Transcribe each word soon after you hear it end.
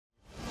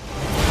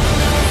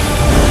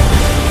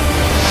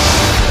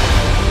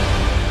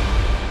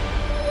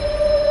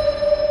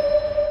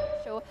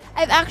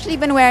actually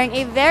been wearing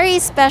a very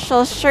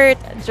special shirt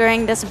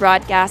during this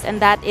broadcast, and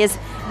that is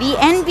the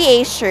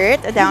NBA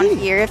shirt down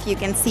here, if you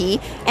can see.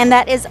 And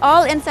that is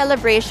all in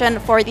celebration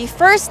for the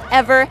first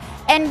ever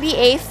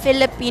NBA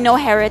Filipino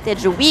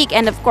Heritage Week.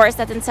 And of course,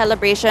 that's in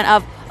celebration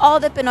of all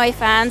the Pinoy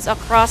fans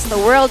across the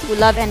world who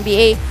love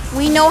NBA.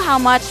 We know how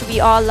much we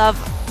all love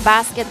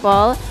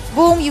basketball.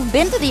 Boom, you've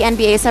been to the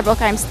NBA several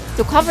times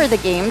to cover the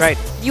games. Right.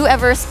 Do you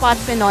ever spot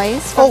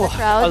Pinoys from the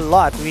crowd? A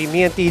lot.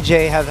 Me and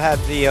TJ have had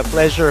the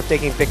pleasure of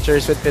taking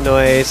pictures with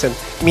Pinoys and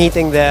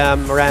meeting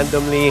them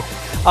randomly.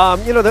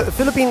 You know,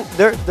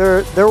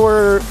 there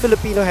were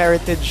Filipino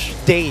Heritage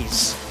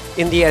Days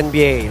in the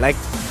NBA. Like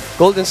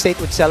Golden State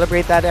would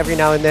celebrate that every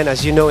now and then.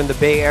 As you know, in the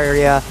Bay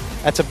Area,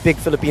 that's a big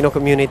Filipino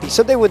community.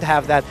 So they would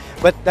have that.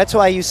 But that's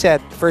why you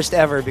said first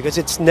ever, because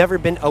it's never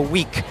been a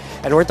week.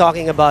 And we're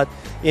talking about,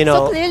 you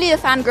know, so clearly the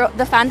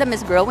fandom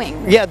is growing.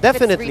 Yeah,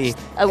 definitely.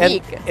 A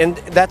week. And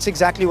that's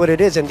exactly what it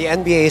is. And the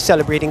NBA is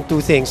celebrating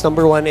two things.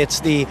 Number one, it's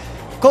the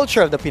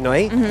culture of the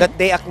Pinoy that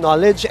they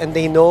acknowledge and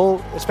they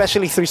know,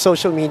 especially through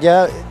social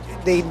media,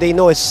 they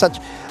know it's such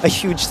a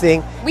huge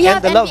thing. We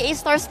have NBA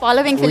stars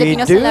following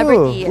Filipino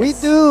celebrities. We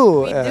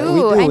do.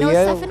 I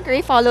know Stephen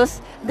Curry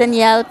follows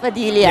Danielle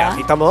Padilla. Yeah,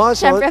 kita mo.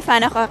 So, Siyempre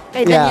fan ako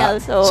kay Danielle.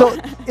 So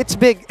it's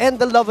big. And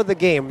the love of the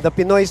game. The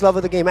Pinoy's love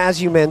of the game,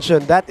 as you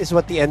mentioned, that is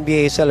what the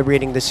NBA is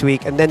celebrating this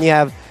week. And then you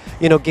have,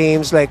 you know,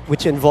 games like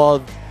which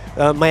involve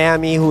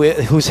Miami,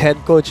 whose head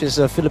coach is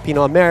a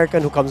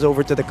Filipino-American who comes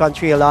over to the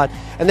country a lot.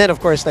 And then, of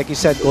course, like you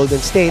said, Golden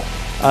State.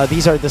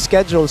 These are the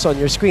schedules on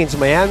your screens.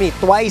 Miami,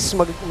 twice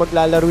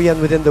maglalaro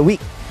yan within the week.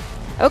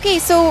 Okay,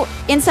 so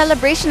in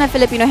celebration of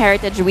Filipino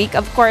Heritage Week,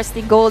 of course,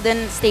 the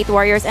Golden State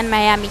Warriors and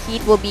Miami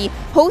Heat will be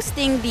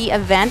hosting the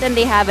event, and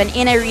they have an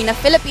in-arena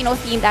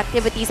Filipino-themed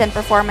activities and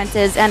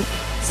performances, and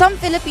some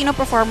Filipino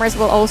performers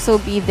will also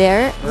be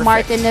there. Perfect.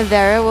 Martin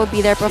Rivera will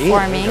be there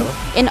performing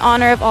in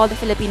honor of all the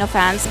Filipino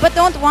fans. But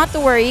don't want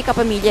to worry,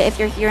 Kapamilya, if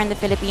you're here in the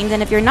Philippines,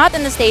 and if you're not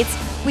in the States,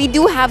 we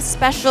do have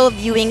special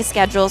viewing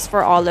schedules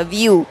for all of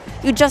you.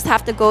 You just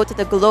have to go to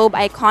the Globe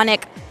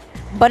iconic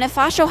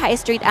Bonifacio High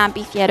Street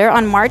Amphitheater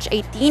on March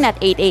 18 at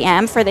 8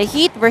 a.m. for the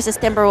Heat versus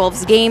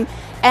Timberwolves game.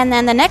 And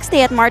then the next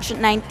day at March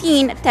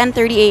 19,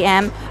 10:30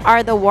 a.m.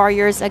 are the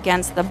Warriors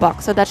against the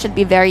Bucks. So that should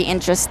be very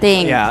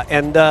interesting. Yeah,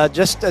 and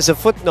just as a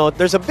footnote,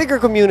 there's a bigger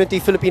community,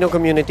 Filipino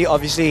community,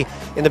 obviously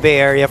in the Bay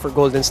Area for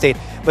Golden State.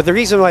 But the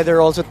reason why there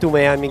are also two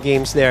Miami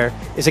games there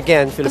is,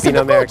 again,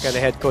 Filipino-American,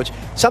 the head coach.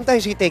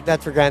 Sometimes we take that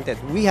for granted.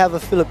 We have a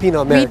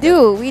Filipino-American.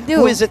 We do.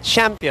 Who is a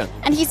champion.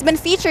 And he's been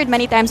featured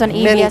many times on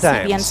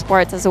ABS-CBN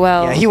Sports as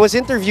well. Yeah, he was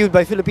interviewed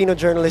by Filipino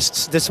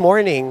journalists this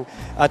morning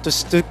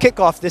to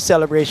kick off this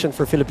celebration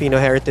for Filipino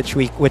Heritage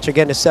Week, which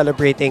again is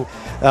celebrating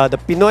the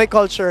Pinoy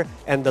culture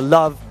and the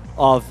love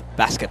of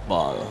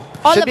basketball.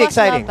 All Should of be us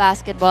exciting. love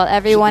basketball.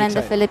 Everyone in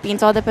the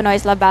Philippines, all the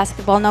Pinoys love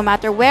basketball, no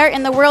matter where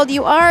in the world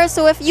you are.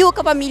 So if you,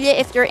 Kapamilya,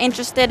 if you're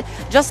interested,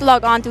 just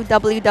log on to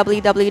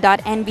www.nba.com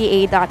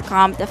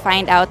to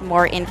find out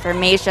more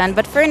information.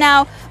 But for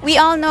now, we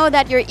all know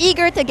that you're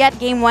eager to get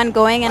Game 1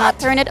 going, and I'll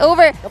turn it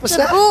over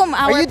to Boom,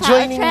 our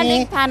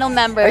trending panel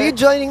member. Are you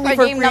joining me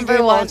for game number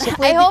pre-game 1? So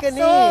I hope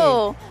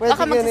so.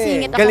 Baka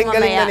magsisingit ako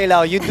Galing-galing na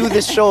mamaya. nila. You do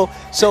this show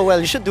so well.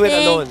 You should do it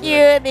alone.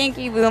 Thank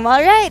you, Boom.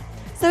 All right.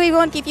 So we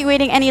won't keep you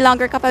waiting any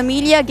longer,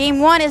 Kapamilya. Game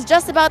 1 is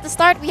just about to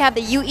start. We have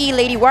the UE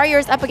Lady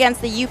Warriors up against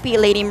the UP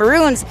Lady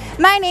Maroons.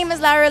 My name is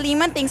Lara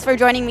Lehmann. Thanks for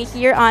joining me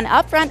here on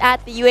Upfront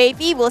at the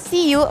UAAP. We'll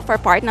see you for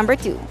part number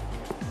 2.